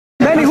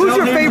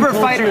favorite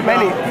fighter,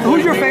 Manny?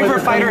 Who's your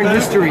favorite fighter in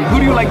history? Who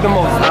do you like the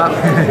most?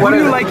 Who do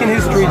you like in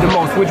history the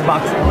most? Which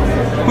boxer?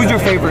 Who's your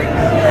favorite?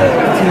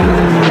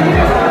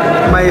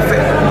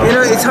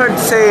 It's hard to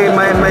say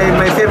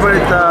my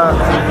favorite.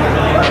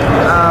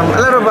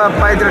 A lot of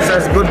fighters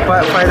are good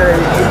fighter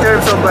in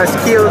terms of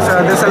skills.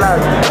 There's a lot.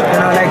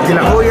 Like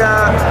Dela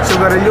Hoya,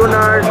 Oscar Dela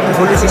Leonard,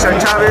 Julio Cesar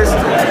Chavez,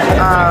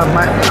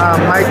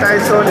 Mike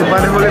Tyson,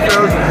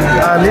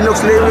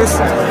 Lennox Lewis.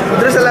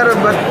 There's a lot of,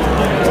 but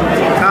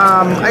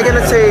I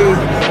cannot say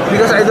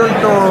because I don't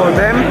know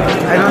them.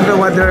 I don't know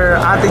what their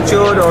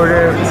attitude or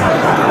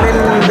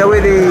the way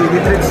they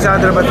treat each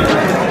other. But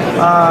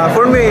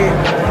for me,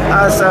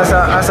 as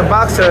a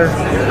boxer,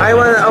 I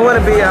want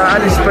to be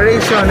an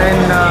inspiration and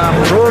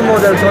role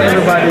model to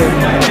everybody.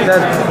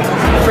 That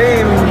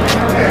fame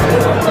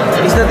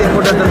is not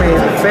important to me.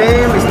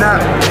 Fame is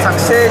not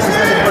success. Is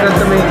not important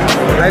to me.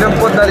 I don't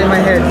put that in my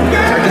head.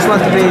 I just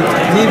want to be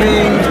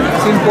living,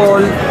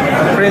 simple,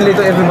 friendly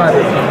to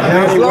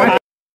everybody.